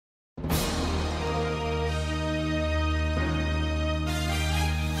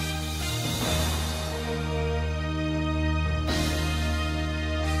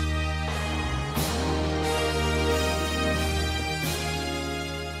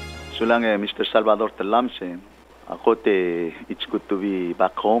Sulang Mr. Salvador Telamse. Akote, it's good to be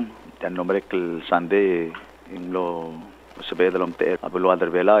back home. Tan nombrek Sunday in lo sabe de lom te ablo adar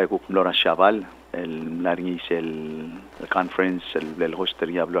vela e kukmlo na Chaval. El naringis el conference el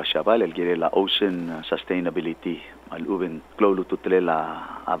hosteria ablo Chaval el gire la Ocean Sustainability. Al uben klolu tutle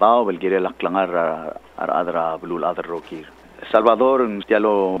la adao el gire la klangar adra ablo adar rokir. Salvador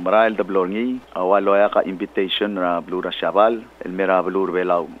tialo marael de blorngi awalo ya ka invitation ra blura Chaval el mera blur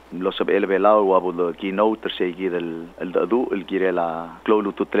velau lo sab el velau wa bu keynote segi del dadu el girela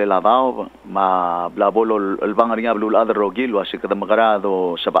klolu tutle la dao ma blabolo el bangaria blul adar rogil wa sikada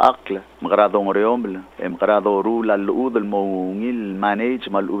magrado sabakla magrado ngorioml magrado rula luud el mongil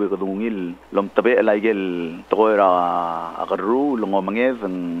manage mal ube kadungil lom tabe la igel toira agarru lo mangez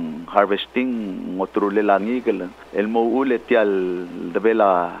harvesting ngotrule langi el mo ule tial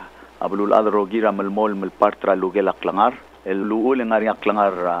debela ablul adro gira mal mol mal partra lugela klangar el luul ngari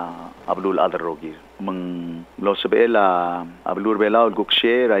klangar ablul adro gir meng lo sebela ablur bela ul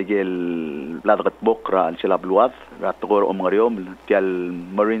gukshare agel ladgat bokra al sel abluat ratgor omgariom tial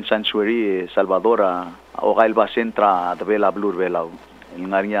marine sanctuary Salvadora o gailba centra debela ablur bela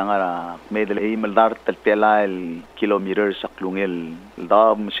ngari ngara medel email dar teltela el kilometers saklungel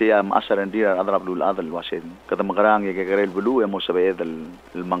da msia masaran dira adra blul adal wasen kada magarang ye garel bulu emo sabe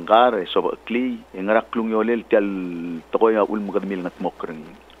el mangar so kli ngara klungyolel tel toya ul mugadmil ngat mokring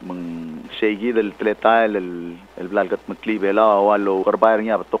meng segi del tleta el blalgat mkli bela walo garbayr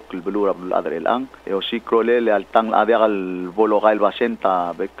nya batok el bulu blul adal el ang e o sikrole al tang adegal bolo gail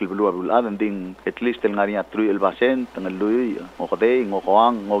basenta bek el bulu blul adal ding at least el ngaria tru el basent ngal lui o khode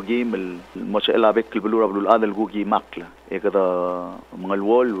ngoang ngogim el mosela bek el bulu blul adal gugi makla e kada mangal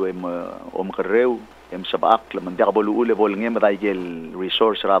wol o mkarrew em sabak laman dia bolu ule bol ngem daigel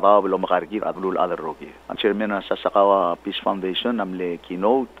resource rada bolo makargi abdul adar rogi am chairman sa Sakawa Peace Foundation amle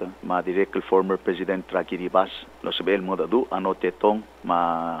keynote ma direct former president Rakiri Bas lo sebel modadu anote tong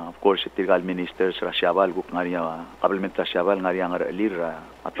ma of course tirgal ministers Chaval guk ngaria parliament Chaval ngaria ngar elir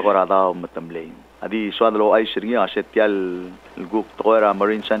atogora da matamle adi swadlo ay sirngi asetial guk toera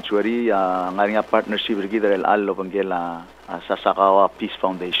marine sanctuary ngaria partnership rigidar el allo bangela sa Sakawa Peace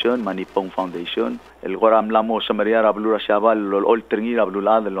Foundation Manipong Foundation el goram lamo sa Maria Rablura Chaval ol tringi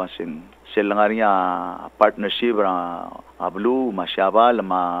Rablula de loasin sel ngaria partnership ablu ma Chaval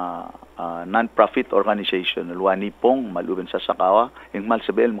ma non-profit organization luani pong maluben sa Sakawa ing mal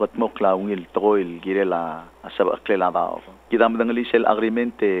sabel motmok la ungil toil girela asab aklela daw kidam dangali sel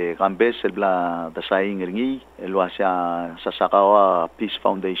agreement kambes el bla dasaing ringi elwasya sa Sakawa Peace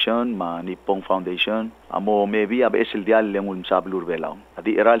Foundation ma Nipong Foundation amo maybe abes el dial lengul sablur belaw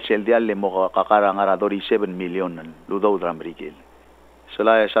adi eral sel dial le mo kakara ngara 7 million ludaw dramrigel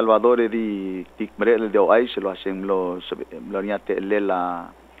sala Salvador di tikmere de ay selo aseng lo niate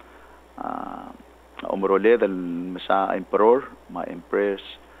lela omrole del masa emperor ma empress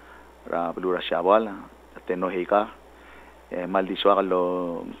ra blura Chaval tenohika maldiswa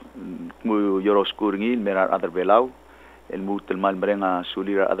lo mu yoroskurngil merar adar belaw el mutel mal merenga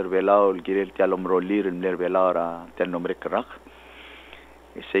sulira adar belaw el girel ti alomrolir el mer belaw ra tel nombre krak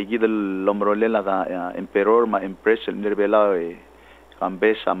seguido el omrole la emperor ma empress el mer belaw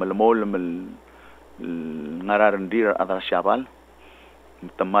kambesa malmol ngarar ndir adar Chaval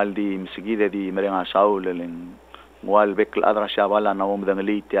tamal di msigida di Meyuns leng wal bekl adra Chaval na wom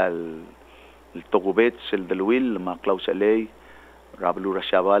dangali tial el togubet sel delwil ma clauselei rablura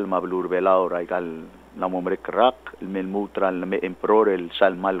Chaval ma blur belao raigal na momre krak el melmutra el me emperor el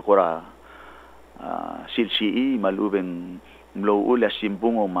salmal gora silci maluben mlo ula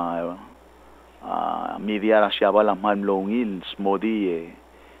simbungo ma midiara Chaval mal mlongil smodi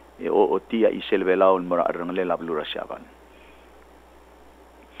o tia isel belao el mora rangle la blura Chaval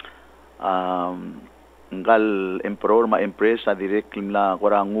ngal emperor ma empresa direct la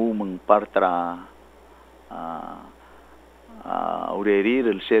gorangu meng partra urerir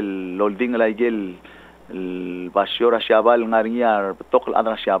el sel lolding la igel el basiora Chaval ngaringar betok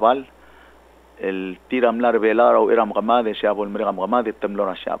adra Chaval el tiram lar velar o eram gamade Chaval mergam gamade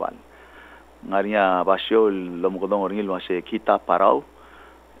temlora Chaval ngaria basiol lomgodong orngil wase kita Palau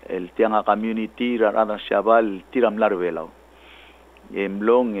el tianga community adra Chaval tiram lar velau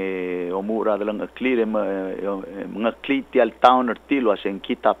emlong omura dalang clear mga clitial town tilo asen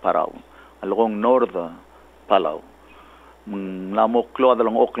kita Palau along north Palau lamoklo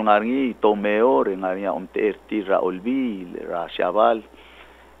dalang ok ngarngi to mayor ngaria omte tira olbi ra Chaval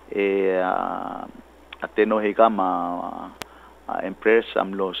ateno hikama empress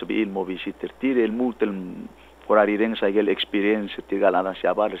amlo sabil mo visitor tire el mutel korarireng sa gel experience tigal ana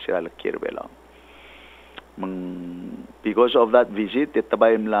Chaval sira la kierbela Because of that visit,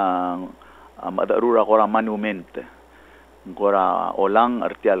 itabayim lang madarura kora monument. Kora olang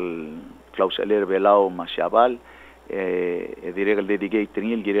artial Klaus Aler Belao Masyabal, direct dedicate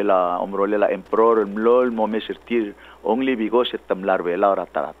ringil girela omrolela emperor mlol momesertir only because tamlar Belao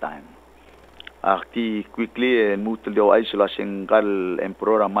rataratan. Akti quickly mutul do ay sila singkal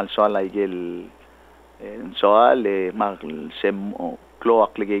emperor amal soala igel soal mag sem klo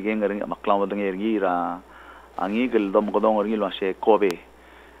aklige geng maklaw dang ergira angigel dom kodong ringil wase Kobe.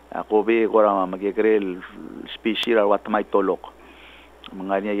 Kobe kora magigrel species ra watmay tolok.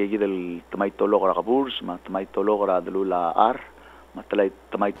 Manganya gigil tamay tolok ra kaburs, tamay tolok ra dalula ar,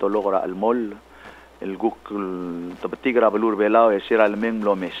 tamay tolok ra almol, el guk tabatig ra balur belao sira almeng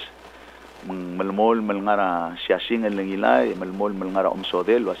lomes. Malmol malngara siasing el ngilay, malmol malngara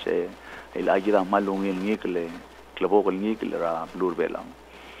omsodel wase el agira malungil ngikle, klabokol ngikle ra balur belao.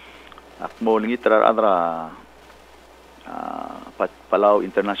 Akmol ngitra adra Palau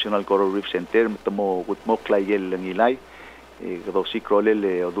International Koror Reef Center temo gutmok laigel ngilay kado si krolel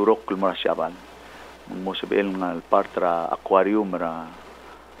odurok kulmara siabal mo sebel ngal partra aquarium ra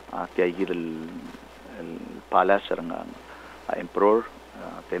tiay el palace nga emperor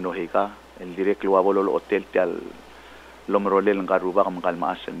tenohika el direct luabolo hotel tial lomrolel ngaruba kam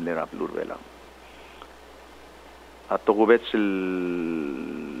kalmaas en lera plurvela ato gubet el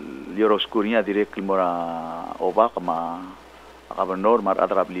Yoroskuria direct mora obak ma gobernador mar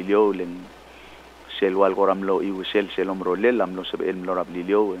adrab lilio len selwal goramlo iwsel selom rolel amlo sebel mlorab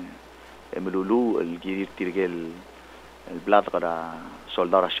lilio emlulu el girir tirgel el blad para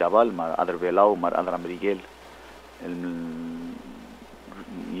soldar shabal mar adrbelao mar adram rigel el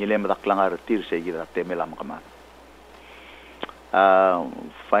yelem daklangar tir seguida temelam kama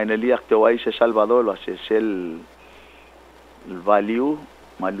finally actuay sa Salvador was sel value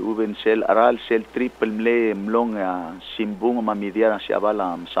maluben sel aral sel triple mle mlong simbung mamidia si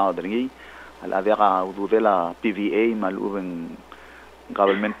abala saudringi al avera ududela PVA maluben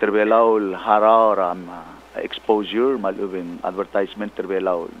government terbelao harar exposure maluben advertisement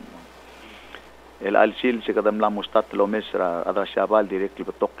terbelao el alsil se kadam la mustat lomesra adra shabal directly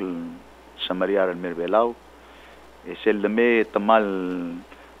betok samaria el merbelao sel deme tamal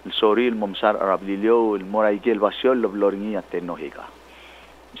el soril momsar arablilio el moraigel vasiol lobloringi atenohiga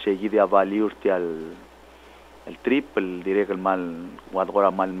seguida valiur tial el trip el direct el mal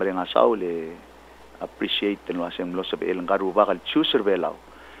wadgora mal Remengesau le appreciate lo hacen lo sabe el garuba el chooser belao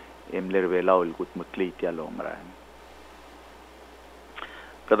emler belao el gut mcli tial omra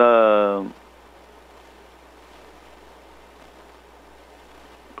kada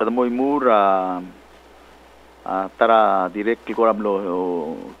moy mura tara direct koram lo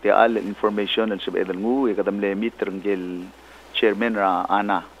tial information el sabe el ngu e kadam le meter ngel chairman ra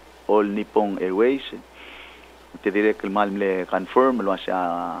Ana All Nippon Airways te direct mal le confirm lo sa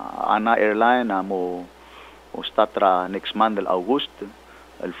Ana airline mo statra next month el August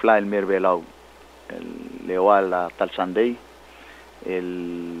el fly el merbelao el lewal tal Sunday el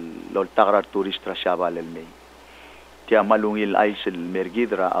loltagra turista shabal el May tia malungil ais el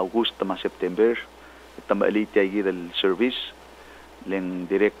mergidra August ma September tamali tia el service len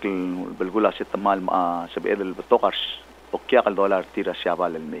direct belgula se tamal sabe el betokars okya kal dollar tira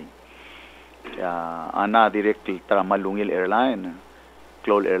shabal el May ana direct tra malungil airline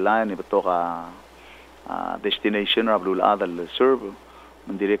Klol airline betoka destination rablul adal serve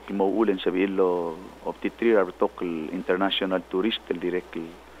direct mo ulen sabilo optitri betok international tourist el direct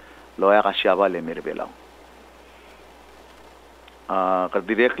lo ya shabal el merbelao ka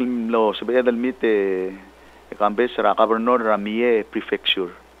direct lo sabe el mite kambes ra gobernador Ramie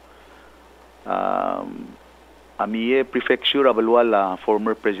prefecture Amie prefecture abalwala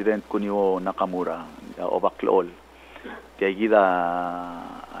former president Kunio Nakamura Obaklol tiagida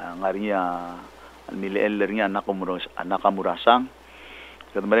ngaria almilel ringa Nakamura sang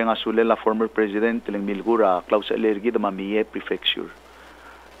kadmare nga sulela former president leng milgura Klaus Alergi de Amie prefecture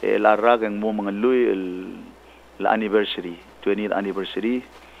el arag ang mo mga lui el anniversary 20th anniversary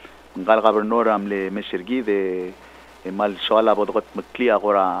ngal gobernador amle mesergi de mal soala bodot maklia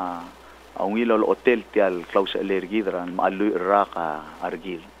gora ang ilol hotel tial Klaus Alergi dran maalu raka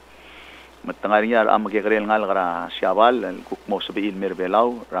argil matangariya am magigrel ngal gara shabal kuk mo sabiil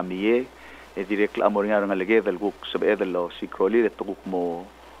merbelao Ramie e direct amor nga ngalege dal kuk sabiil lo sikroli et kuk mo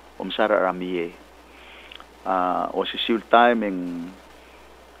omsara Ramie o si sul time en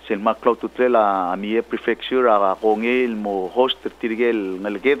selma Klaus tutela Amie prefecture ara kongel mo host tirgel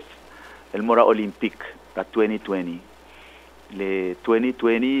ngalege el mora olympic ka 2020 le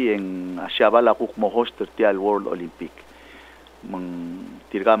 2020 en Shabala kuk mo host tial World Olympic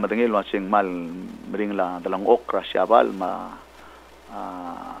tirga madengil wasing mal mering la dalang okra siabal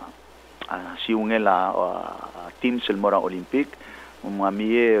siungela team sel mora olympic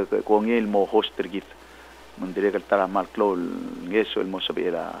mie kongil mo host tergit mendire tara mal klo ngeso el mo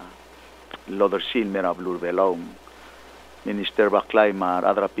sabera loder sil mera blur belau minister baklay mar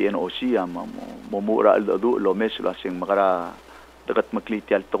adra PNOC mo mura aldu lo mes lo sing magara dekat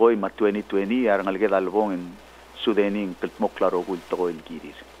makliti al toy ma 2020 ar ngalge dalbong en sudening keltmo claro gul toy el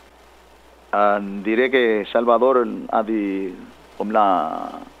girir dire que Salvador adi omla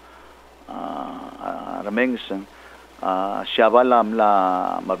Remengesau Shabala la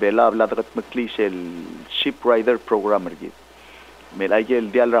mabela bla dekat maklis el ship rider program ergit melay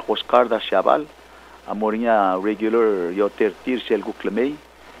el dial ra Oscar da Shabal amornya regular yoter tir sel guklemei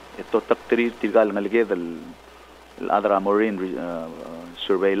eto taktrir tirgal ngalge del adra marine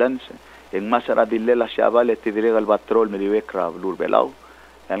surveillance en masara dille la Shabal et direct al patrol mediwekra blur belau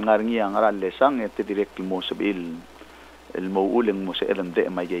el ngarngi angara lesang et direct mo sabil el mouling mo se edan de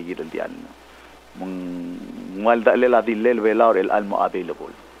ma yegir el dial mwal da lela dille belau el almo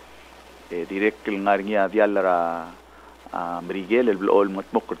available direct el ngarngi dial ra مريجال البلول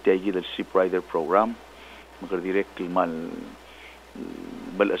متمكر تيجي الشيب رايدر بروجرام مقدر ديريكت المال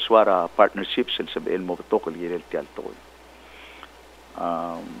بالاسوارة بارتنرشيبس السبق المبتوق الجيل تيال طول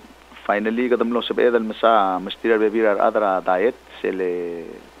فاينلي قدم له سبق المساء مستير ببير ادرا دايت سل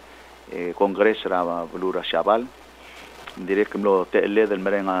كونغرس را بلورا شابال ديريكت له تقليد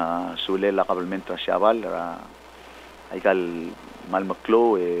المرينة سوليلا قبل منترا شابال را هيقال مال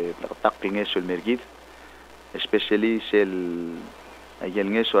مكلو تقلينيسو المرجيد especially sel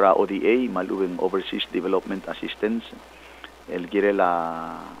ayen sora ODA malubeng overseas development assistance el girela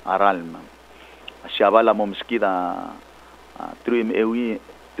aralma shabala momskida 3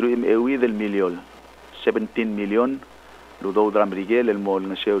 ewi del million 17 million ludo dram rigel el mol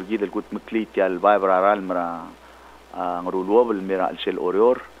ngaseur gid el gut mklit al vibra aralmra ngrulwo el mira el sel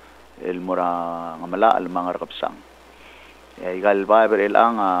orior el mora ngamala al mangar kapsang igal viber el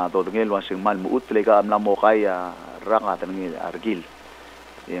ang dodngel wasing mal muut lega amla mo kaya ranga tangil argil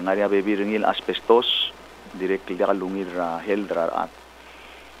ngari bebi ringil asbestos direct lega lungir heldra at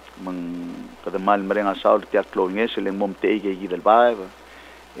mang kadamal merenga saul tiat klonges el mom teige gidel viber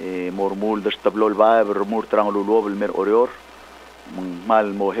mormul destablo el viber mur tranglulo el mer orior mang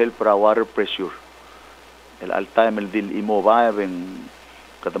mal mo helpra water pressure el altaim el dil imo viber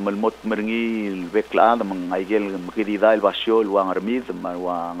kadam mot meringi bekla mang aigel mkidida el basyo luang armid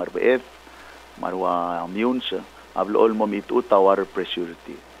marwa ngarbet marwa Meyuns hablo ol momit uta water pressure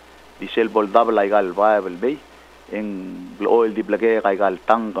ti diesel bol double aigal viable bay en oil di blage aigal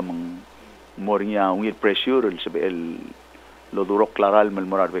tang mang moringa ungil pressure el lo duro claral mel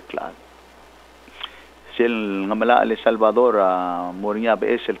morar bekla sel ngamala el Salvador moringa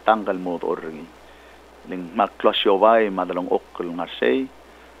bes el tangal mod orgi ling maklosyo bay madalong okol ngarsay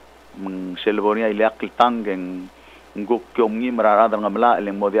meng selbonia ilak tangeng nguk kyomngi mararada ngamla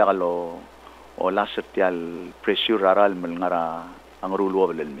leng modia kalo o lasertial pressure aral mel ngara angrulwo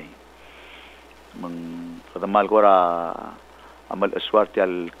belmi meng kadamal gora amal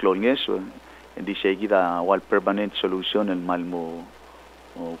aswartial klonges indi segida wal permanent solution el malmo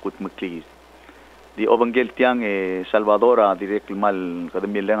kutmekli di obangel tiang Salvador direct mal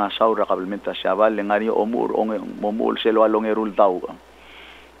kadamil lenga saura kabelmenta shabal lengari omur momul selo alongerul daw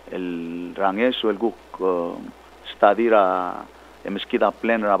el rangeso el guk stadira emskida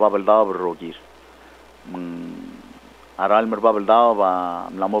plan ra babel daw rogir aral mer babel daw ba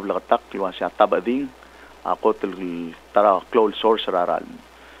mlamob lagatak lo sa tabading akot el tara close source aral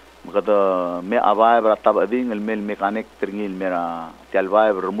magada me avay bra tabading el mel mechanic tringil mera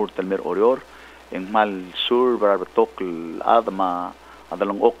talvay remur tel mer orior en mal sur bra tok adma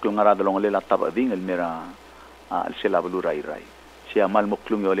adalong ok ngara adalong lela tabading el mera al sela blurai rai siya mal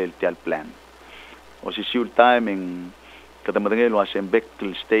moklung yolel tial plan o si siul timing kadamadengel was en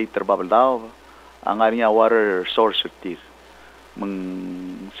Bekel state terbabel daw ang arinya water source tir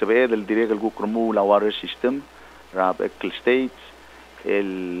meng sebe del direct el gukrumu la water system ra Bekel state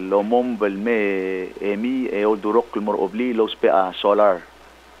el lomom bel me emi e ol durok mor obli los pe a solar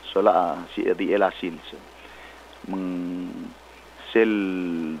si di el asils meng sel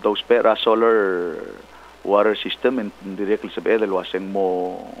dos pera solar water system en direct el sebe del waseng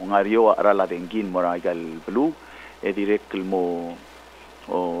mo ngario ara la dengin mora gal blue e direct el mo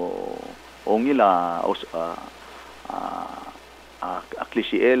ongila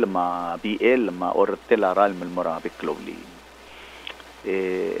aklisiel ma BL ma ortel aral mel mora beklovli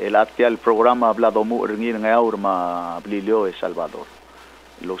el actual programa hablado mu ringir ngaur ma blilio e Salvador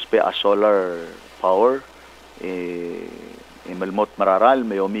los pe a solar power malmot mararal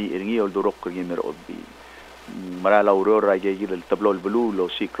mayomi iringi ol durok kring merobi marala aurora gigid el tablo el blue lo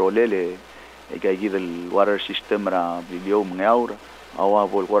sikrolele gigid el water system ra bilio ngaur awa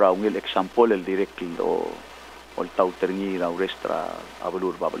vol gora ungil example el direct o ol tau terngi la restra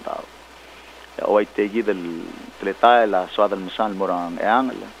ablur babaldao o gigid el tleta la swad el masal morang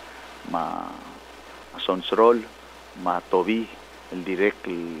eang ma sonsrol ma tobi el direct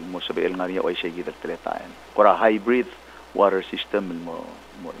mo sabi el ngaria o gigid el tleta gora hybrid water system mo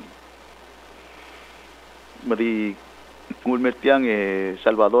madi ngul mertiang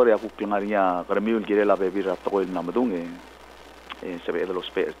Salvador ya kuklingaria karamiul gire la bebira toko el namadung sabi de los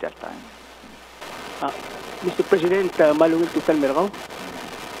pers tialta Mr. President malungil tutal mergaw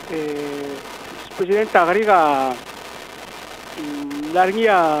President agariga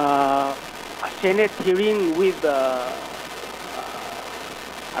larngia a Senate hearing with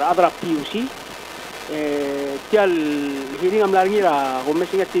other PUC tial hearing am larngira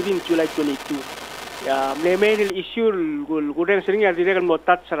gomesinga TV July 22 ya mlemel issue gureng sering ya direk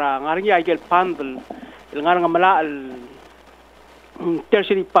motat sara ngarngia igel pandel ngarnga mala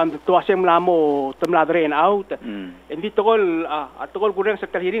tertiary pand to asem lamo temla drain out endi togol atogol gureng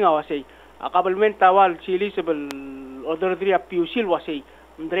sector hearing awasay akabalment tawal silisable order dia PUC wasay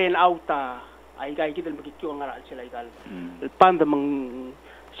drain out ay gay kidal magikyo ngaral sila igal pand mang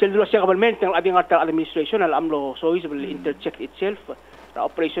Sildro siya government ng ading administration alamlo so is will intercheck itself the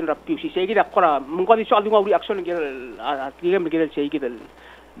operation of PUC say gida kora mungkadi so ading reaction ng at gigam gidal say gidal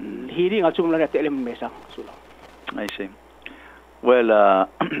hearing at sumla natin element mesa sulo I see well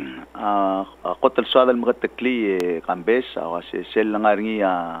qotal suad المغتكلي قامبس او سيل نغارني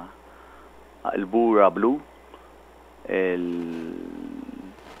البورا بلو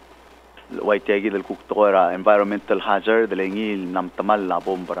ويتاجي الكوكتورا environmental hazard دليني نام تمال لا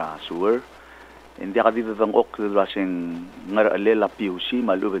بومبرا سور اندي قدي دان اوك لاسين نغر لا بي او سي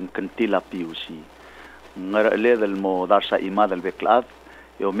مالوبن كنتي لا بي او سي نغر المو دارسا ايماد البكلاد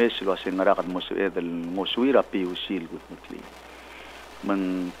يوميس لاسين نغر قد مسويد المسويرا بي او سي الكوتمكلي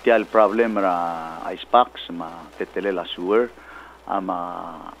من تيال بروبليم را ايس باكس ما تتللا سور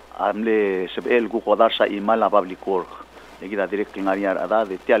اما املي سبيل كو دارسا ايمال بابلي كور Kita direct ngariar ada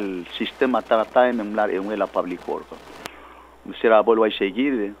de tial sistema trata emlar en la public work. Misera bol wai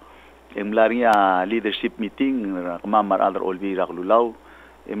seguir emlaria leadership meeting mamar adar olvi raglulau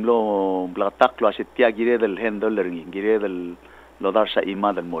emlo blatak lo asetia gire del handler gire del lodar sa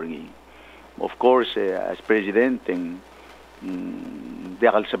imad del morgi. Of course as president en de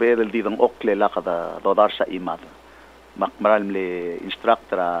al saber del didong okle la kada lodar sa imad. Makmaral le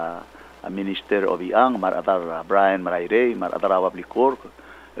instructora a Minister Obiang, mar adar Brian Maraire, mar adar Publicor,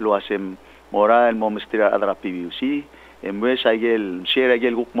 lo asem moral mo mistira adar PBC, emwes agel share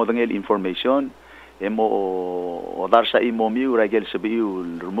agel guk modangel information, emo odar sa imo miu agel sabiu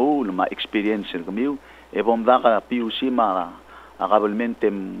rumu ma experience miu, e bom da ka PUC ma agabelmente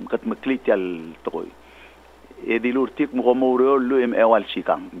kat maklitial toy. E dilurtik mo mo lu em ewal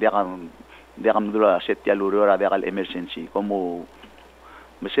sikang, dia kam dula setial urora dia kal emergency como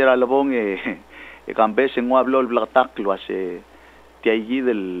Mesera labong kambes en wablol blatak lo ase tiagi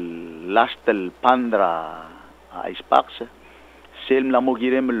del lastel pandra a ispax selm la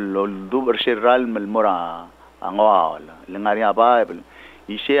mogirem lo duber serral mel mora angwal lengaria bible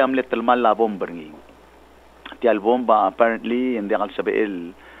ise amlet el mal la bomberni tial bomba apparently en de al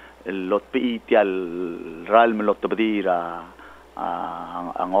sabel lot pi tial ral mel lot bdira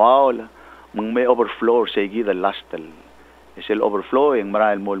angwal mung me overflow segi del lastel es el overflow en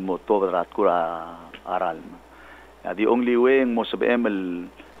maral mol motor rat kura aral the only way mo sabem el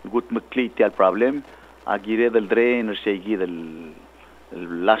gut mclit el problem agire del drain o segi del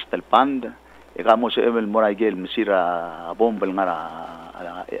last el pand e gamos el moragel misira bomba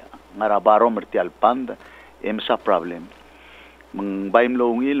ngara barometer ti al pand em sa problem mung baim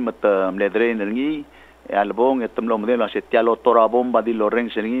lo ngil mat le drain ngi albong etemlo modelo se tialo tora bomba di lo ren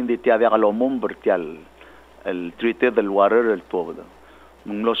sengi di ti avea lo momber ti el treated del water el todo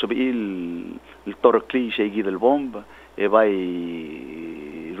mung lo sabi il torcli segi del bomba e vai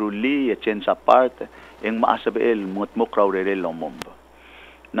rulli e change apart en maasabi el mutmokraw re lo bomba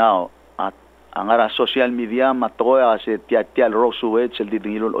now angara social media matoya se tial rosuet el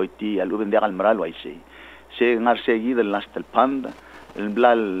dingilol oiti al uben de almaral waisi se ngar segi del last el panda el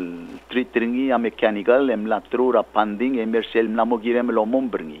blal treatringi a mechanical em la trura panding emersel namogirem lo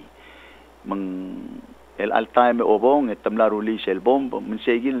mombringi mang el al time obong etamla release el bomb min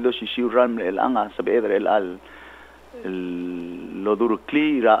segil do si siuran el anga sabe el al lo duro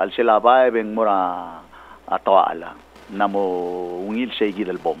clear al se la vibe en mora atawala namo ungil segil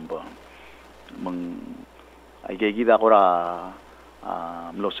el bomb mang ay gigida ko ra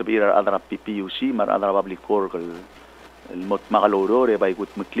mlo sabira adra PPUC mar adra public work el mot makaloro bay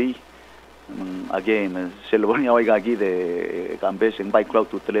gut mutli again selbornia way gagi de kambes en bay cloud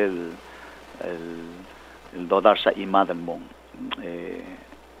tutel el dodar sa imadan mong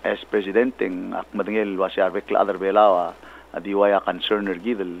as president en akmadengel wasi arbek la adar belawa adiwaya concerner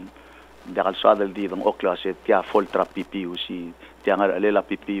gidel dakal sadel di dong okla se tia foltra PPUC tia ngar alela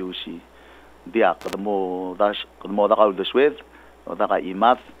PPUC dia kadmo dakal deswed o daka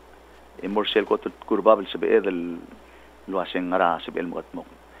imat morsel ko tut kurbabel sebe del luaseng ngara sebe mo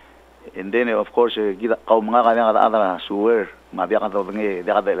and then of course gida kaum mga kanya adara suwer mabiya kan tawenge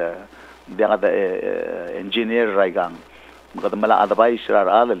dia kada engineer raigang magada mala advice rar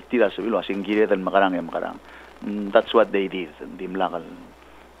adal tira sebe luaseng gire del makarang that's what they did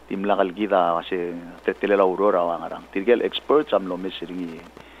timlakal gida kasi tetelela aurora wangarang tirgel experts amlo mesringi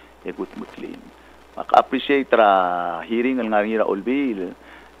ekut mutlin appreciate ra hearing al ngarira olbil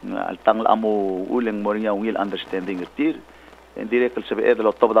al tang amo uleng moringa ungil understanding tir en direkal sabi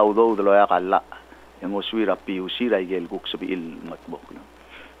edlo top daw do ya kala yang oswira PUC ra igel guk sabi il matbok no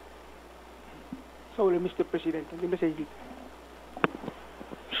so Mr. President hindi message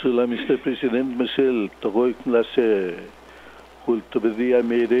sula Mr. President mesel togoy klase kulto bedia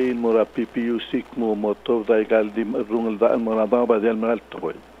merein mora PPUC mo motov da igal dim rungal da mora da badel mal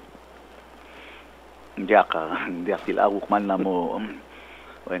togoy Diak tilagu man na mo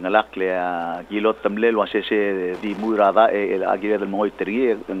o ngalak le gilot tamlel wa se di murada el agire del moy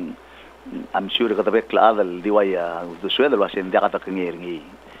terie am sure ka tabek la dal diwaya do sueda wa se ndiaka ta ngi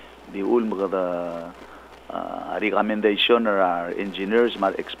di ul magada recommendation or engineers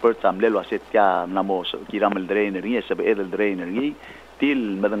mar experts amlel wa se tia namo kiram el drainer ngi se be el drainer ngi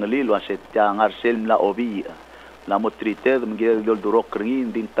til madangalil wa se tia ngar selm la obi la motrite dum gel dol durok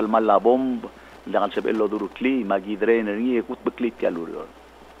ngi din talmal la bomb jangan sebel lo durutli magi drainer ngi ekut beklit ya lur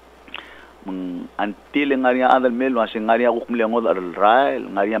antil ngaria adal mel wasi ngaria ko mlengod al rail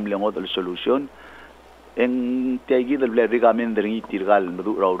ngaria mlengod al solution en tiagi del recommend ngi tirgal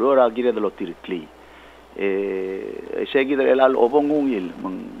madu aurora gire de lo tirkli segi del al obongungil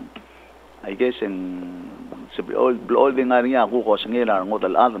I guess en sebel all de ngaria ko ko sengela ngod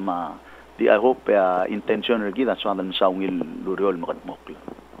al adma di I hope intention ngi da so andal saungil luriol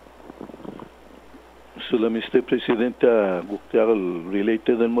makatmokla sula Mr. President guktiagal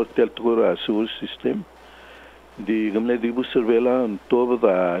related and mortal tukura sewer system di gamle di bu survela toba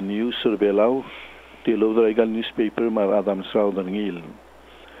da news survelau ti lo da igal newspaper mar adam saudan ngil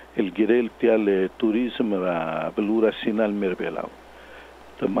el girel tial tourism ra belura sinal merbelau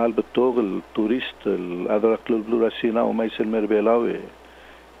tamal betogel tourist el adra klub belura sinal mai sel merbelau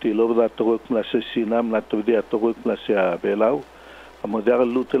ti lo da togok na sinam na todi togok na sia belau amodagal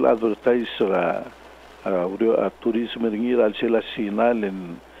lutel advertise ra turismo ngir al sela sinal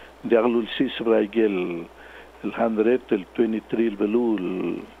en diaglul sisra igel el 100 el 23 el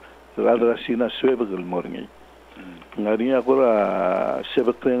belul radra sina swebel morngi ngari agora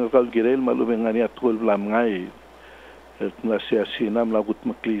sebetren kal girel malu ngani atol blam ngai na sia sinam la gut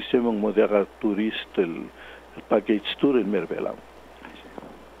maklise mong modera turist el package tour en merbelam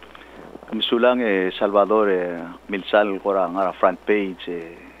kamsulang Salvador milsal kora ngara front page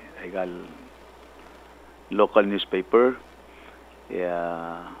egal local newspaper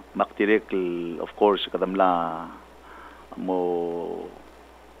maktirek of course kadamla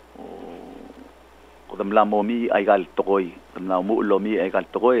mo mi ay gal tokoy kadamla mo mi ay gal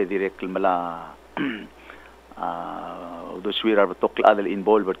tokoy direk mala do swira tokla adal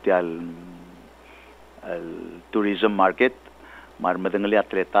involved tial al tourism market mar madangali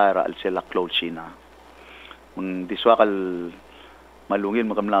atleta al sela cloud china mung diswakal malungin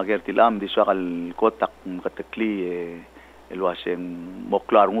makamlager tilam di swakal kotak makatakli elwaseng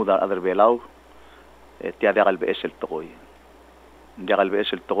moklar nguda adar belaw tiada kal besel tokoy ndiakal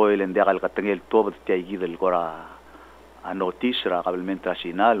besel tokoy lendiakal katangel tobat tiagi del kora notice ra kabelmentra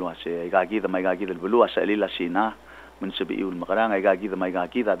sinal wase igagida maigagida belu asa lila sina mun sabiul makarang igagida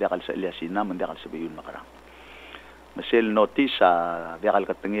maigagida diakal sa lila sina mun diakal sabiul makarang masel notice diakal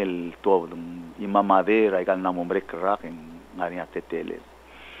katangel to imamade ra igal na mombrek raking ngari tetele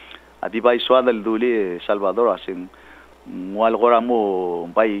adibai swadal duli Salvador asin wal gora mo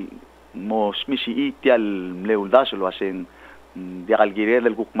bai mo smisi itial mleuldas lo asin dial gire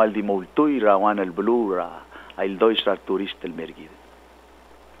del kukmal di multui rawan el blura il doisra turist el mergid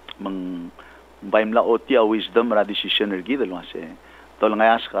mang bai mla otia wisdom ra decision ergid lo asin tol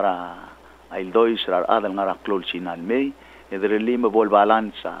ngayas kara il doisra adal ngara klol sinal mei edreli me bol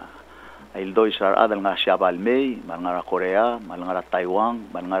balansa il doisra adal nga Shabal May, malngara Korea, malngara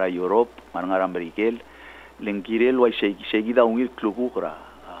Taiwan, malngara Europe, malngara Amerikel, lengkirel way seguida ungir klugura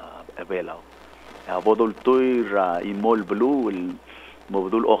belau bodol toira imol blue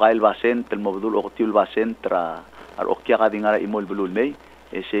mobdul ogail basent el mobdul otil basentra ar okya dingara imol blue mei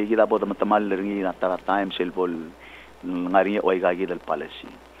seguida boda matamal ringi na tara time sel bol ngari oigagi del policy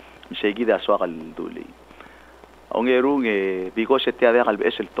seguida aswaqal duli ongerung bigo setia de qalb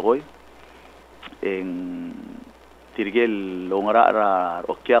esel toy en tirgel longara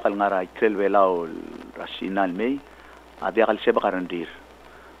okya kal ngara ikrel belao rasinal mei adia kal seba karandir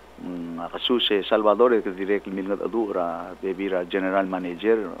kasus Salvador que direct milgat adura bebira general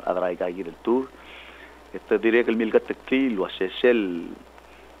manager adrai kagi del tour este direct milgat tekil wasesel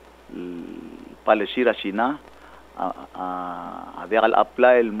policy rasina adia kal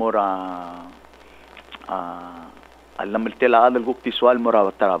apply el mora لما قلت لها هذا الوقت سؤال مرة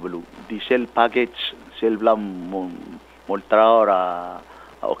بترابلو دي سيل باكيج سيل بلا مولترا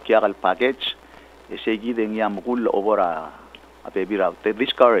اوكيا الباكيج سيجي دين يا مقول اوبرا ابيبيرا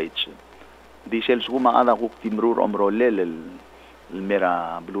discourage دي سيل سوما هذا وقت مرور عمره ليل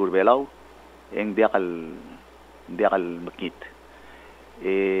الميرا بلور بلاو ان ديقل مكيت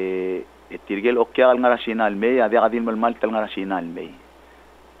الترجل اوكيا الغراسينا المي هذا قديم المال الغراسينا المي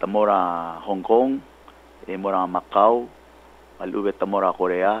تمورا هونغ كونغ mora Macau, al ube tamora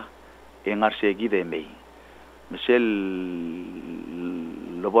Korea, engar segi de mei. Misel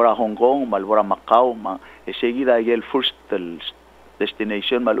lobora Hong Kong, malbora Macau, segi da el first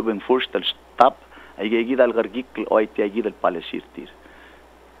destination, mal ube first stop, ayegi dal gargik oiti ayegi dal palesirtir.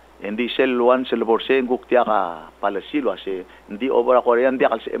 Endi sel wan sel borse nguktia ka palesilo ase, endi obora Korea endi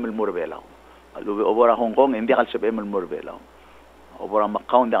kal se emel morbelao. Al ube obora Hong Kong endi kal se emel morbelao. Obora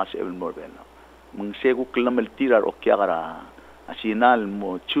Macau endi kal se emel morbelao. Mengseku kelam tirar okiagara asinal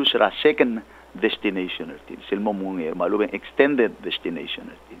mo choose a second destination erti selmo munger maluben extended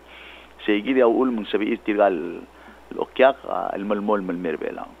destination erti segi dia ul mengsabi tiral okiag el malmol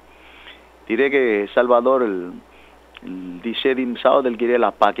malmerbela direge Salvador el disedim sao del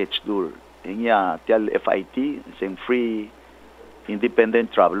girela package tour enya tial FIT sen free independent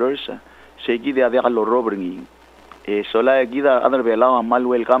travelers segi dia lo robringi sola guida other belao mal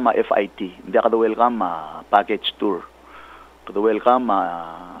welcome FIT dia kada welcome package tour kada welcome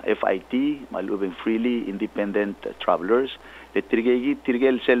FIT mal ubing freely independent travelers le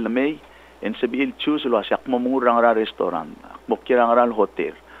tirgel sel mei en sabil choose lo asyak mo murang ra restaurant mo kirang ra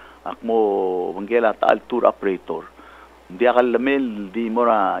hotel akmo bangela tal tour operator dia kal mel di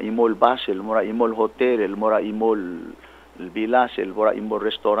mora imol basel mora imol hotel mora imol vilas mora imol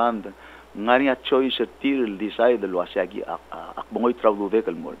restaurant ngani a choice tir decide lo asiagi akmongoy travel de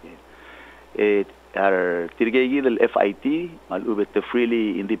kal morbe tirgegi del FIT mal ubet freely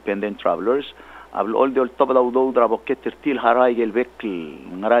independent travelers abl all the top do draboket tir haray gel bekl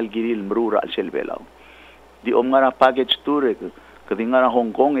ngaral giril mrura al selbelao di ngara package tour kadingara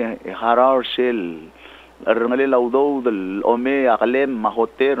Hong Kong harar sel arngale laudo del ome akalem ma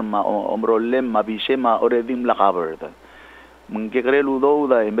hotel ma omrolem ma bisema oredim la cover mengkere ludo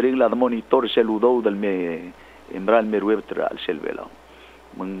da embring la monitor se ludo del me embral me webtra al selvela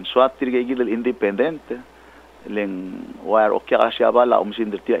meng swat tirgegi del independent len war okya shabala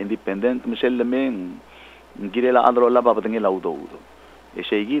umsindertia independent mesel men ngire la andro la baba tengi laudo e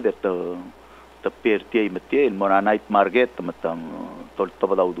segi de te pertie metie mora night market matam tol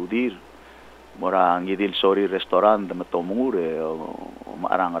toba dir mora ngidil sori restaurant matomur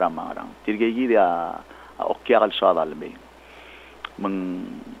marang ramang tirgegi dia okya al sadal me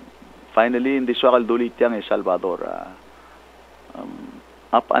finally in the Suagal Dulit yang Salvador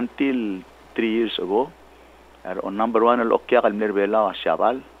up until 3 years ago on number 1 al Okya kal Mirbela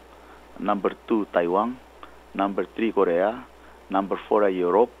Shabal, number 2 Taiwan, number 3 Korea, number 4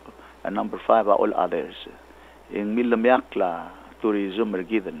 Europe, and number 5 all others. In Milamyakla tourism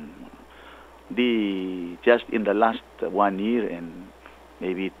given just in the last 1 year and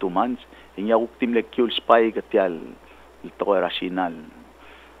maybe 2 months in yaktim lekul spy katyal ito rational.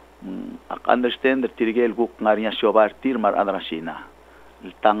 Ak understand that tirigel guk ngarinya siobar tir mar adrasina.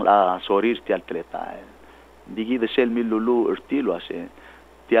 Tang la sorir tial tleta. Digi de sel milulu urtilo ase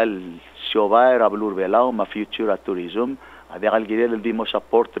tial siobar ablur belao ma future tourism adegal girel di mo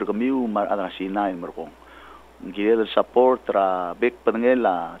support kamiu mar adrasina en merkong. Girel support ra bek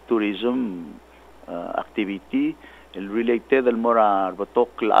pangela tourism activity el related el mora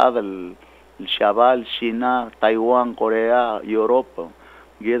batok la del الشبال China, Taiwan, Korea, Europe,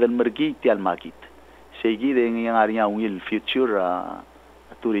 جيد المرجيت يا الماكيت. سيجي ده يعني ويل future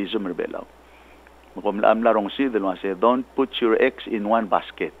tourism ربلاو. مقام الأملا رونسي ده ما don't put your eggs in one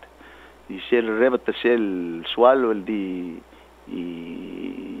basket. يصير ربط تسيل سوال والدي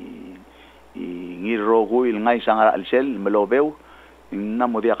ngiro il ngai sangara alsel melobeu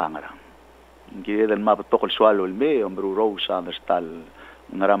namudia kangara ngi del map tokol swalo el me ombru rosa stal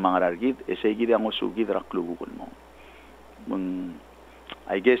ngara mangarargid ese gid ang usugid raklu mo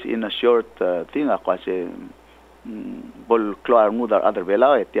I guess in a short thing akwase bol klar mudar other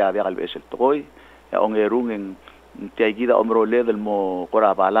bela etia dia albesel toy ong erungen tiagida omro le del mo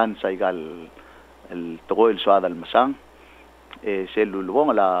qora balanza igal el toy el suada el masang selul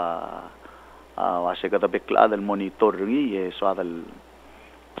wong la wase kada bekla del monitor ngi suada el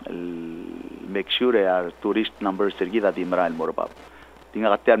make sure are tourist numbers sergida di mral morbab tinga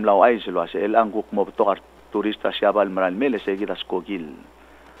katian law ay selo ase el anguk mo tokar turista siabal mral mele seguida skogil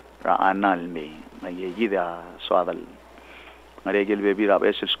ra anal me mayegida suada ngaregel bebira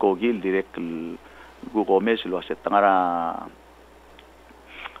besel skogil direct Google mes lo ase tangara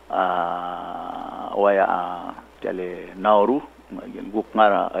waya tele Nauru guk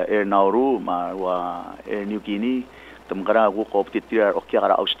ngara air Nauru ma wa air New Guinea tamgara guk optitiar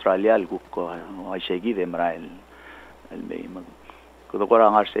okyara Australia guk ay segi de mrael el me kudo kora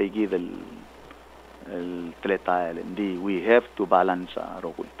ngar segi del el tleta di we have to balance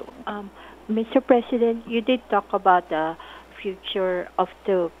rokulto. Mr. President, you did talk about the future of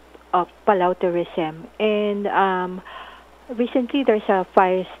Palau tourism, and recently there's a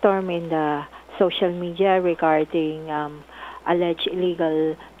firestorm in the social media regarding alleged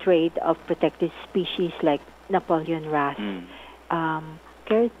illegal trade of protected species like Napoleon wrasse.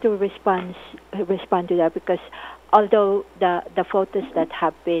 Care to respond to that, because although the photos that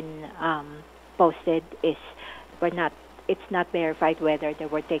have been posted it's not verified whether they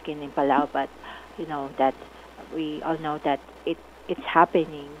were taken in Palau, but you know that we all know that it's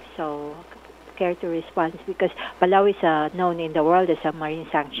happening. So care to respond, because Palau is known in the world as a marine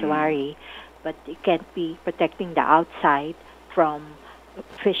sanctuary, but it can't be protecting the outside from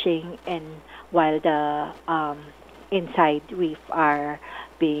fishing, and while the inside reef are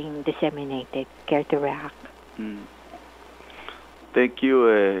being disseminated. Care to react? Thank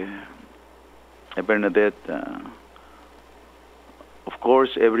you, Bernadette. Of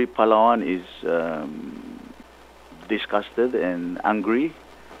course, every Palauan is disgusted and angry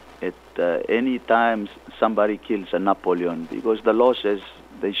at any time somebody kills a Napoleon, because the law says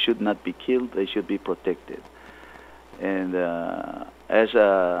they should not be killed, they should be protected. And as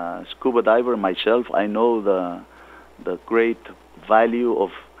a scuba diver myself, I know the great value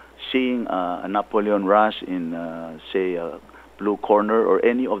of seeing a Napoleon wrasse in, say, Blue Corner or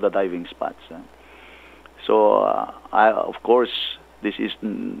any of the diving spots. So, of course, this is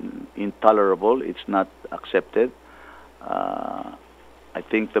intolerable. It's not accepted. I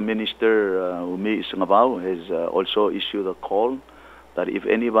think the Minister, Umi Isungabao, has also issued a call that if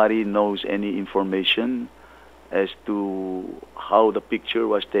anybody knows any information as to how the picture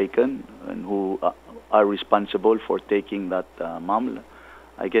was taken and who are responsible for taking that mammal,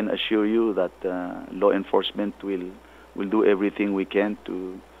 I can assure you that law enforcement will do everything we can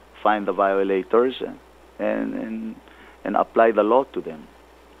to find the violators and apply the law to them.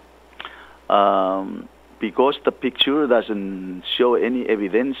 Because the picture doesn't show any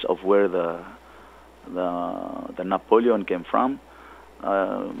evidence of where the Napoleon came from,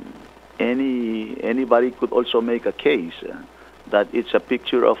 anybody could also make a case that it's a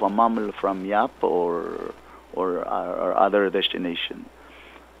picture of a mammal from Yap or other destination.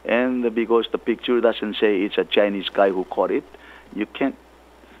 And because the picture doesn't say it's a Chinese guy who caught it, you can't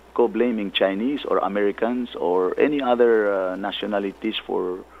go blaming Chinese or Americans or any other nationalities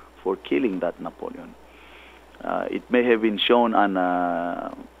for killing that Napoleon. It may have been shown on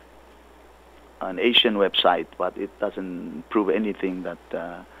an Asian website, but it doesn't prove anything that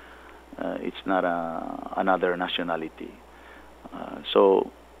it's not another nationality.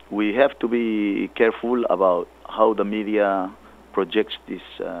 So we have to be careful about how the media projects this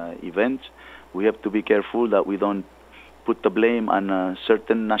event. We have to be careful that we don't put the blame on a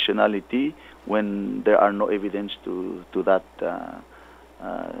certain nationality when there are no evidence to that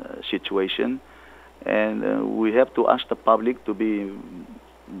situation. And we have to ask the public to be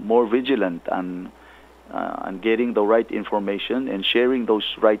more vigilant on getting the right information and sharing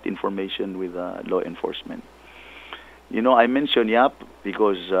those right information with law enforcement. You know, I mentioned Yap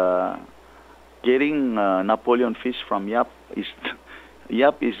because getting Napoleon fish from Yap is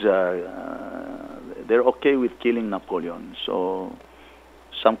they're okay with killing Napoleon. So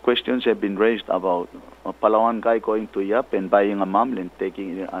some questions have been raised about a Palauan guy going to Yap and buying a mammal and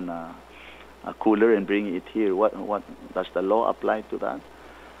taking it on a cooler and bringing it here. What does the law apply to that?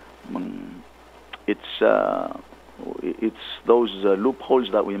 It's those loopholes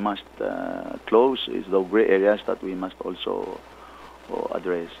that we must close. It's those gray areas that we must also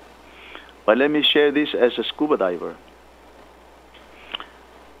address. But let me share this as a scuba diver.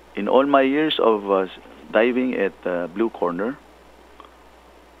 In all my years of diving at Blue Corner,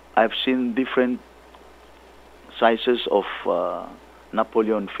 I've seen different sizes of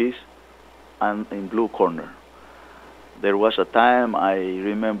Napoleon fish and in Blue Corner. There was a time I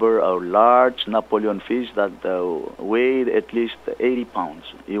remember a large Napoleon fish that weighed at least 80 pounds.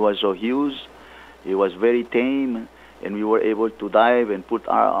 He was so huge, he was very tame, and we were able to dive and put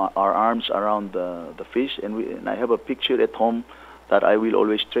our arms around the fish. And I have a picture at home that I will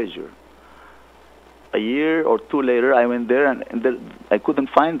always treasure. A year or two later, I went there and I couldn't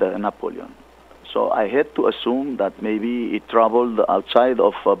find the Napoleon. So I had to assume that maybe it traveled outside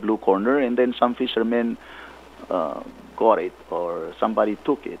of Blue Corner, and then some fishermen got it or somebody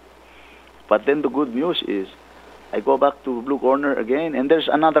took it. But then the good news is I go back to Blue Corner again, and there's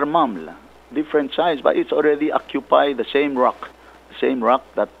another mammal, different size, but it's already occupied the same rock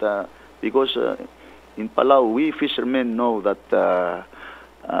that because in Palau we fishermen know that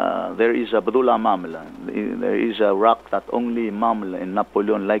there is a Badula mammal. There is a rock that only mammal and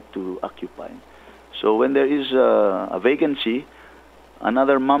Napoleon like to occupy. So when there is a vacancy,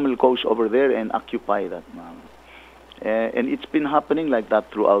 another mammal goes over there and occupy that mammal. And it's been happening like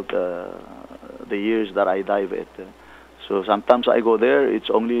that throughout the years that I dive at. So sometimes I go there,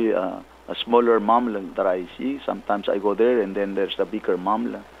 it's only a smaller mammal that I see. Sometimes I go there and then there's a bigger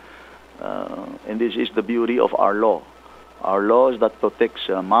mammal. And this is the beauty of our law. Our laws that protects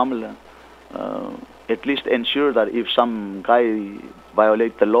mammal at least ensure that if some guy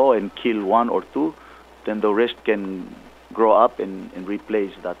violate the law and kill one or two, then the rest can grow up and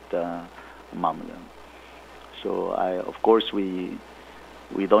replace that mammal. So of course we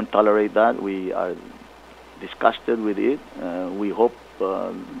don't tolerate that. We are disgusted with it. We hope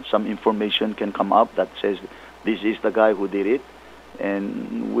some information can come up that says this is the guy who did it,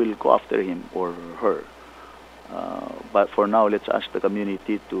 and we'll go after him or her. But for now, let's ask the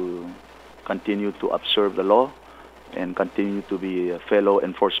community to continue to observe the law and continue to be a fellow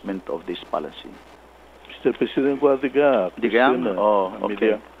enforcement of this policy. Mr. President, Digam? Oh,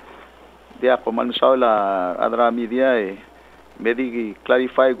 okay. Dia Meyuns la adra media medi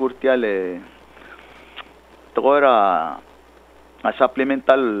clarify gurtiale togora a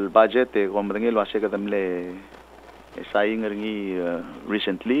supplemental budget gomrengel wase kadamle saying ngi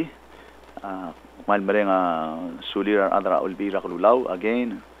recently mal merenga sulir adra ulbira klulau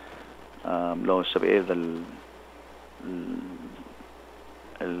again lo sabe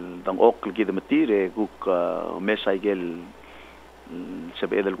el dang ok gid matire guk mesaigel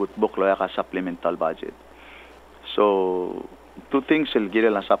sabi del gutbok lo ka supplemental budget. So two things el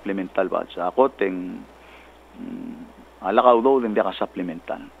gire la supplemental budget. Ako teng alakaw do din ka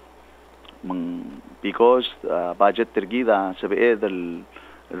supplemental. Because budget tergida sabi del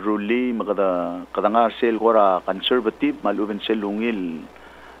ruli magada kadangar sel gora conservative maluben sel lungil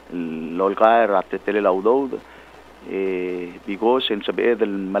lolkay ratetele laudo because en sabi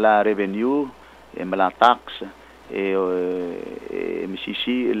del mala revenue mala tax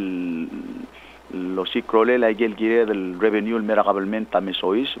misisi lo sicrole la gel del revenue el meracabalmente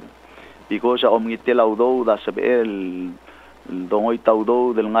mesois because omngitel audo da sabe el dongoy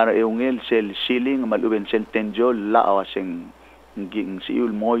taudo del ngar eungel sel ceiling maluben sentenjo la awaseng ging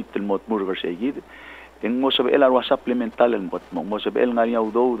siul moit el mot murver segid en mo sabe el arwa supplemental el mot mo sabe el ngar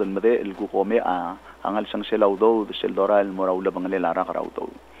audo del mede el gukome a angal sang sel audo sel dora el moraula bangalela ra audo.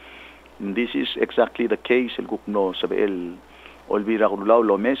 This is exactly the case el gukno sabe el olvira gulao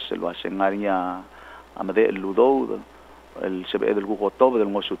lo mes el wasengaria amade el ludo el sabe el gukoto del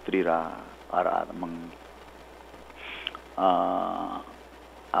mosutrira ara mang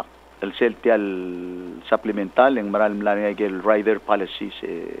el seltial supplemental en maral mlania el rider policies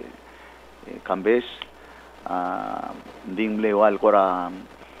cambes ding lewal kora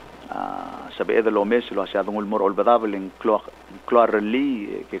sabi eda lo mes lo asyadong ulmor olbadable en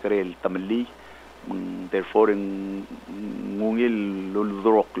cloarli que cree el tamali therefore en ngungil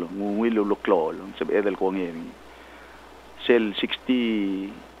luludroklo ngungil luluklol sabi eda el kongeri sel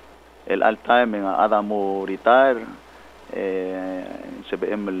 60 el all time en adamo retire sabi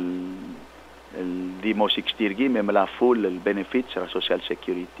el dimo 60 gi me mala full el benefits sa social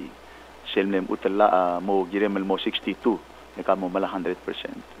security sel nem utala mo girem el mo 62 e kamo mala 100%.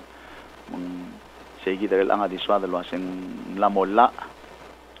 Segi dari ang adiswa dal waseng la mola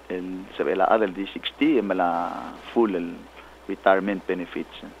el sabela adal di 60 mala full el retirement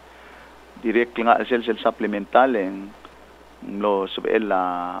benefits direct nga sel supplemental en lo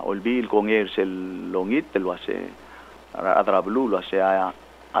sabela olbil konger sel longit el wase adra blue lo se a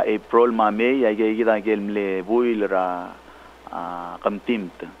April ma May ay gida gel mle buil ra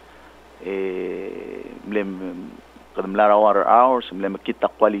kamtimt mlem kadam lara water hours mlem kita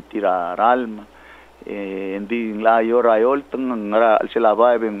quality ra ralm hindi la yora yol tang ngara sila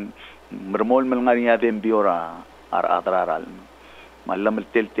ba bem mermol mel ngari ya dem biora atraral malam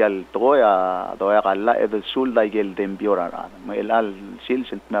tel tial toya doya kala ed sul da gel dem biora ma elal sil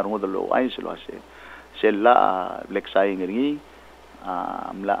sent marmo do ay selo ase sella leksay ngi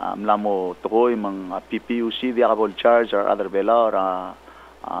amla mo toy mang PPUC di akabol charge or other bela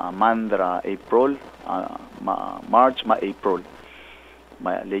mandra April March ma April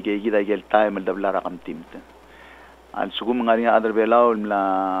ma lege gida gel time el dabla rakam timta al sugum ngari other bela mla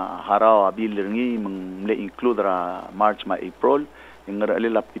haraw abil ngi mle include ra March ma April ngar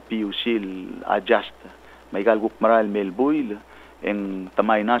alila PPUC adjust may gal guk maral melbuil en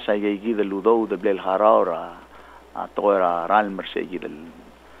tamay na sa gida ludo de blel haraw ra toera ral merse gida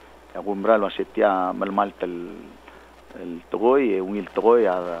agum ral wasetia malmal el togoy ungil togoy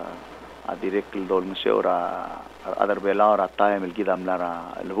a direct dol meseora other bela ora time el gida mlara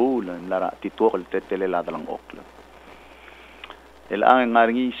el hul mlara tituok el tetele la dalang okla el ang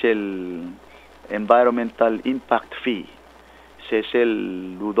ngarngi sel environmental impact fee se sel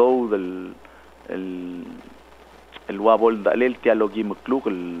ludo del el wabol da lel tialogi makluk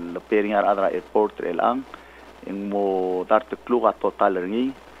el peringar adra airport el ang en mo darte kluga total ngi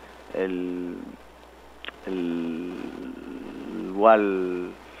el wal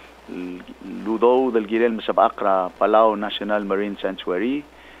ludo del girel مسابقة Palau National Marine Sanctuary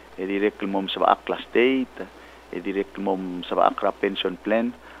direct mom مسابقة state direct mom مسابقة pension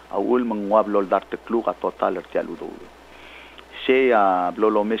plan awul mangwablol darte kluga total ertia ludo se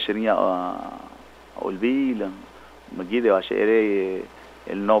blolo meseria olbil magide wasere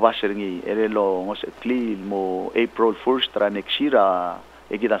el nova seringi ere lo ngos kli mo April 1st tra next year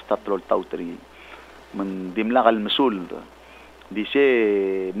egida statrol tautri من دملاغ المسؤول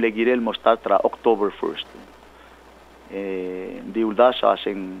dice mlegirel mostatra October 1st di uldasa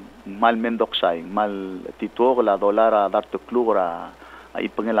sing mal mendoksay mal tituog la dolara darto klugra ay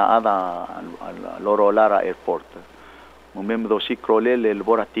pangela ada loro lara airport momemdo si krolel el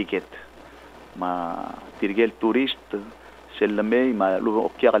bora ticket ma tirgel turist selmei ma lu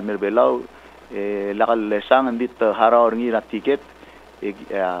okya al merbelau lagal lesang dit haraor ngi ra ticket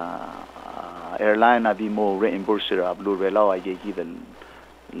airline adi mo reimburse ablur vela ay gidel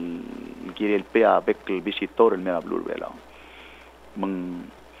girel pea bekl visitor el ablur vela mang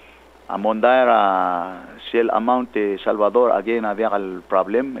amondara sel amount Salvador again avia al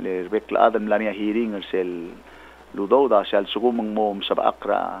problem el bekl adam lania hearing sel ludo da sel sugum mo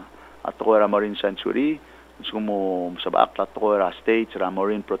sabakra atqora marine sanctuary sumo sabakla atqora states ra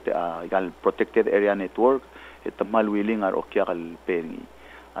marine protected area network etamal willing ar okya kal pengi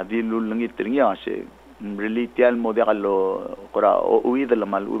adi lulungit ringia se relitial modelo kora uid la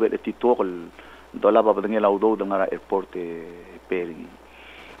mal ubet titokol dola ba badenge laudo dangara airport peri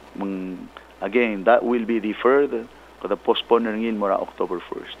again that will be deferred to the postponing in mora October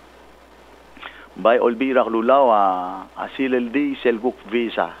 1st by olbira lulaw asil di selguk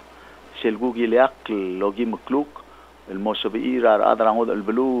visa selguk ilak logi makluk el mosabira adrangod el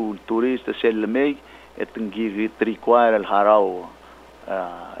blue tourist selmei etngi require el haraw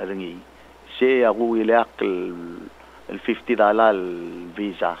ringi se agu ilak el $50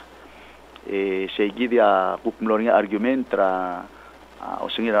 visa se gidia bukmlonia argument tra o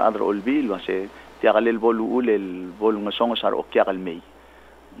singira adro olbil wase tiagalel bolu el bol ngasong sar okya kalmei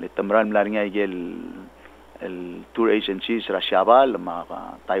le tamran mlaringa igel el tour agencies ra Shabal ma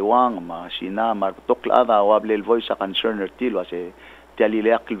Taiwan ma China ma toklada wable el voice concern til wase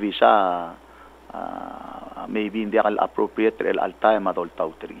tialilak visa maybe hindi akal appropriate el altay madol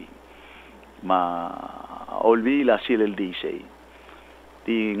tautri ma olbi la sil el disay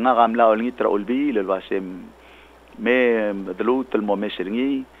ti nga kamla ol ngitra olbi el wasem me dlut el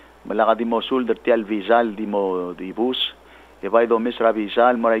momeserngi malaka di mo sul dertial visal di mo di bus e vai do mesra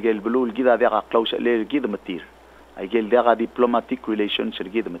visal mora gel blul gida da clause le gida matir ay gel da diplomatic relations el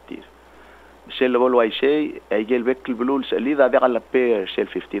gida matir sel bol way shay ay gel bekl blul salida da la pe sel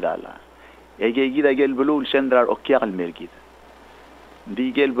 $50 يجي جدا جل بلول سندرار أوكيال المرجيد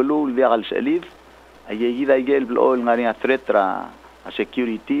دي جل بلول بيعال سليف يجي جدا جل بلول غنيا ثريترا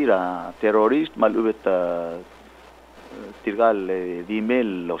security ra terrorist malubet tirgal di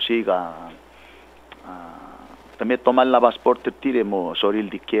mail lo siga también tomar la pasaporte tire mo soril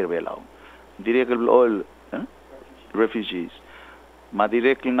di kerbelau direct all refugees ma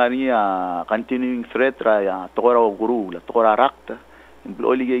direct ngania continuing threat ra ya tora guru la tora rakta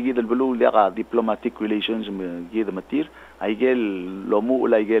oli gid el blue la diplomatic relations gid matir ay gel lo mu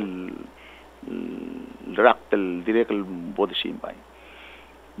la gel rakt el direct el bodishim bay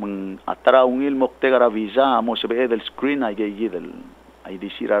atara ungil mokte gara visa amo sebe edel screen ay gigidel ay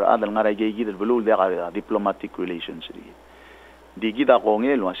disirar adal ngara gigidel belul de diplomatic relations di gida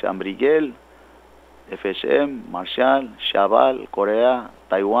kongel wasi Amrigel FSM Marshall Shabal Korea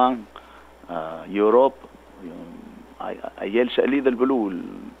Taiwan Europe ay yel sa lidel belul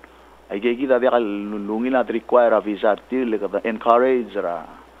ay gigida de kal lungil at require a visa til encourage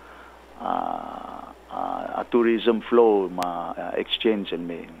a tourism flow ma exchange and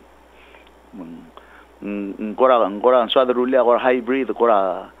me ngora so the rule or hybrid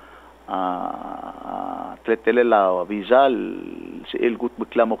kora tletelela visa el gut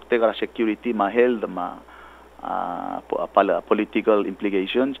beklamok tegra security ma health ma political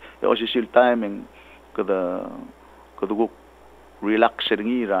implications e also sil timing kada relax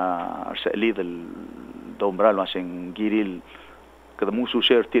ngira sa lidel dombral masing giril kada musu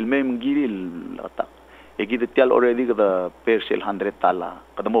share til mem giril atak egid tial already kada per sel 100 tala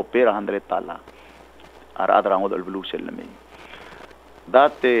kada mo per 100 tala ara adra ngod al blue sel me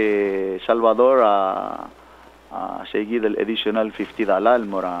date Salvador seguid el additional $50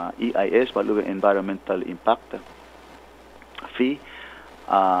 mora EIS balu environmental impact fee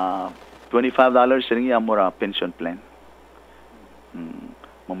 $25 seringi mora pension plan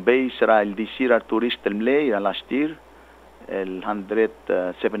Mumbai sera el disira tourist el mlay last year el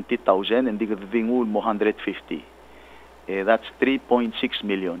 170,000 and the dingul mo 150 that's 3.6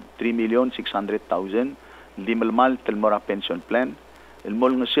 million 3,600,000 limal mal tel mora pension plan el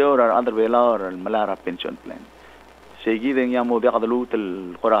mol ngseor ar other velar el malara pension plan seguiden ya mo de kadlu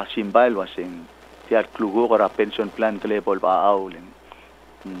tel qora simbal wasen tiar klugo qora pension plan kle bol ba aulen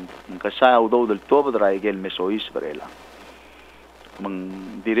ngasa udo del tob dra igel mesois brela mang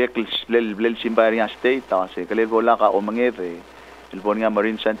direct lel simbaria state ta se kale bola ka o mangede el bonia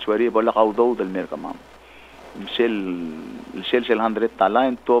marine sanctuary bola ka udo del merkamam sel 100 tala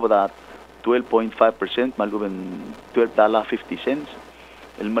en tob da 12.5% maluben $12.50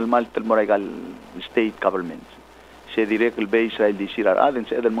 el malmal tel moragal state government se direct el base Israel disirar aden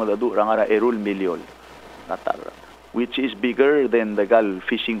se del moda du rangara erul million natar which is bigger than the gal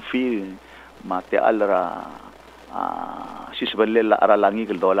fishing fee mate alra sisbalela aralangi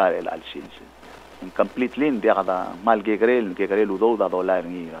el dollar el alsins en completely dia kada mal gegrel udo da dollar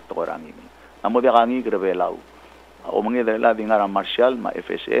ngi atorangi amo dia kangi grebelau o mangi de la dingara Marshall ma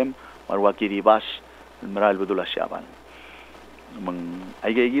FSM marwa kiribas meral bedula shaban mang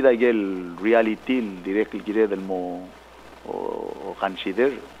ay gida gel reality direct gire del mo o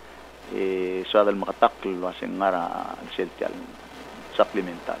consider so del makatak lo ngara seltial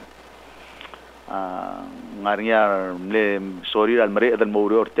supplemental ngarnya le sorry al mare del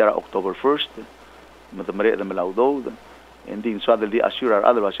mourior tera October 1st mare del melaudo ending so del di assurar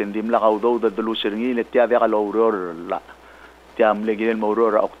otherwise endim la gaudo del luserni le tia de galauror la tiam le gil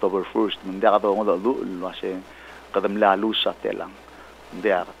mourior October 1st men da do ngodo lo ase kadam la lusa telang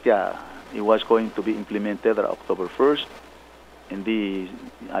there tia it was going to be implemented on October 1st and the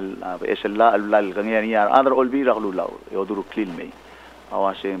esla al ganyan other all be raglulaw yoduru clean me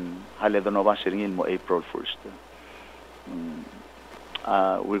awasem haledo ba siringil mo April 1st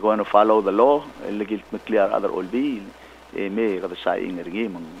we're going to follow the law legal clear other all be me kada sa ingergi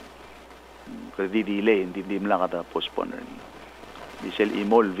mang kredi delay hindi dimla kada postpone bisel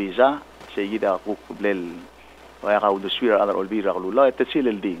imol visa seguida kublel waya ka uduswira other all be raglulaw etsil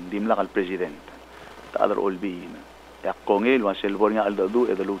el dimla kal president other all be ya kongel wasel bornya aldadu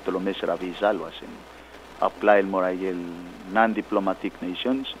edalu tolo mesra visa wasen apply el morayel non diplomatic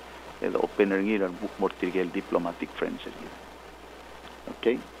nations el opener ngir book mortigel diplomatic friends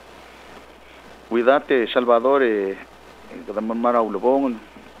okay with that Salvador kada mara ulobong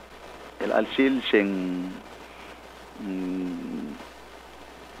el alsil sing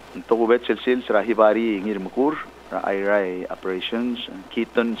togubet sil ra hibari ngir mukur ra irai operations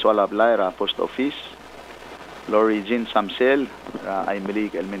kiton swalablay ra post office Lori Jean Samsel ra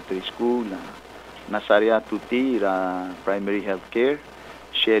Aimelig Elementary School Nasaria Tuti ra Primary Healthcare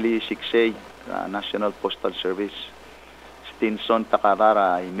Shelly Siksey ra National Postal Service Stinson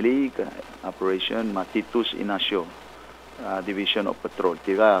Takadara Aimelig Operation Matitus Inasio Division of Patrol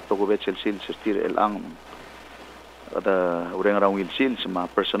tiga togubet sil sir el ang ada urang rawil sil ma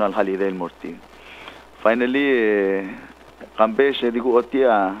personal holiday morti finally kambe se digo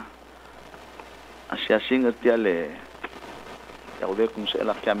otia asya singat tiale ya ude kung sa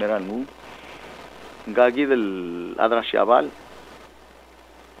la camera mu ngagi del adra shabal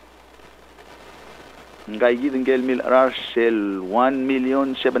ngagi del mil rar sel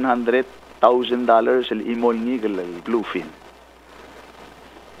 $1,700,000 el imol ni el bluefin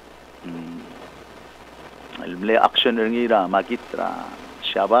el mle action ngira magitra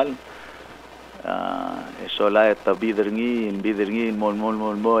Siabal. Sola et biderngi mol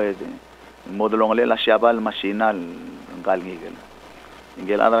modulong le la Siabal masinal ngal ngigel.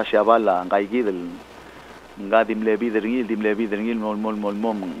 Ingel adra Siabal la ngai gidel. Nga dimle biderngi mol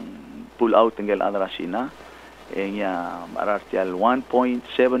pull out ingel adra sina. Enya arartial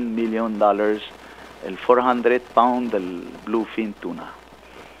 $1.7 million el 400 pound el bluefin tuna.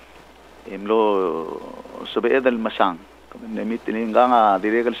 Imlo sabe del masang. Nemit nga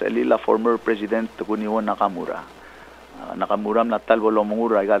direkal sa lila former president Kuniwon Nakamura. Nakamura na talbo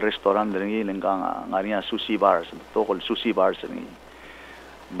lomungura igal restaurant ringi nga ngania sushi bars. Tokol sushi bars ringi.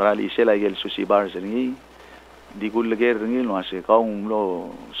 Marali sila igal sushi bars ringi. Di gulager ringi no ase kaung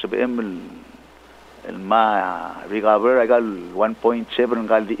lo sabe el ma recover igal 1.7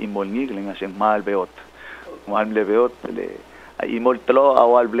 gal di imol ngi nga sing mal beot le imol tlo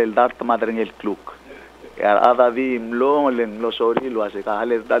awal blel dart madring el kluk yar ada di imlo len lo sori lo ase ka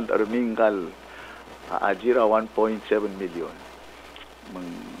hales dal armingal ajira 1.7 million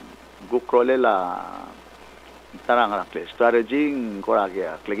gukrole la tarang rakle strategy korage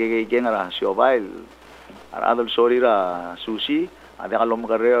klege genera siobail ar adol sori ra sushi ada kalom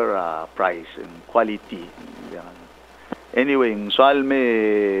career price and quality. Anyway, soal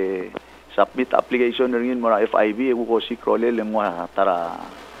me submit application ringin mora FIB ko si krole lengwa tara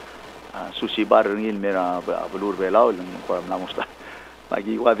sushi bar ringin mera belur belau leng ko namusta.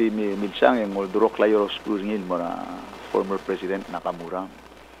 Lagi wadi mi milsang yang moldrok layo school ringin mora former president Nakamura.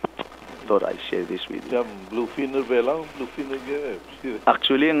 Thought I share this with you. Bluefin belau, bluefin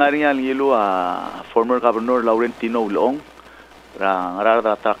Actually ngari ang yelo former governor Laurentino Long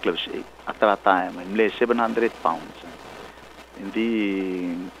Rarada taklebs atra time mle 700 pounds.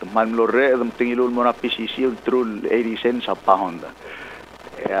 Hindi man lorre dum tingilul mona PCC trul 80 cents a pound.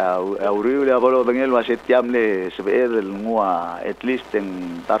 Auriu le abolo dengel wasetiam le sebel ngua at least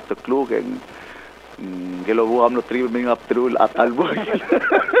en tarte klug en gelo bu amno tri bring up trul atalbo.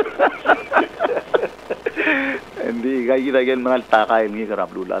 Hindi gagi dagen manal takay ngi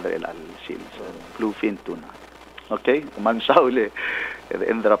karablu ladrel al sil bluefin tuna. Okay, mansaule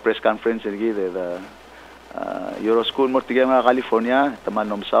in the press conference the Euro School mo tigay mga California taman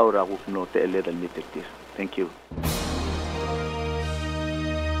nom saura kung no tele dal mitektir. Thank you.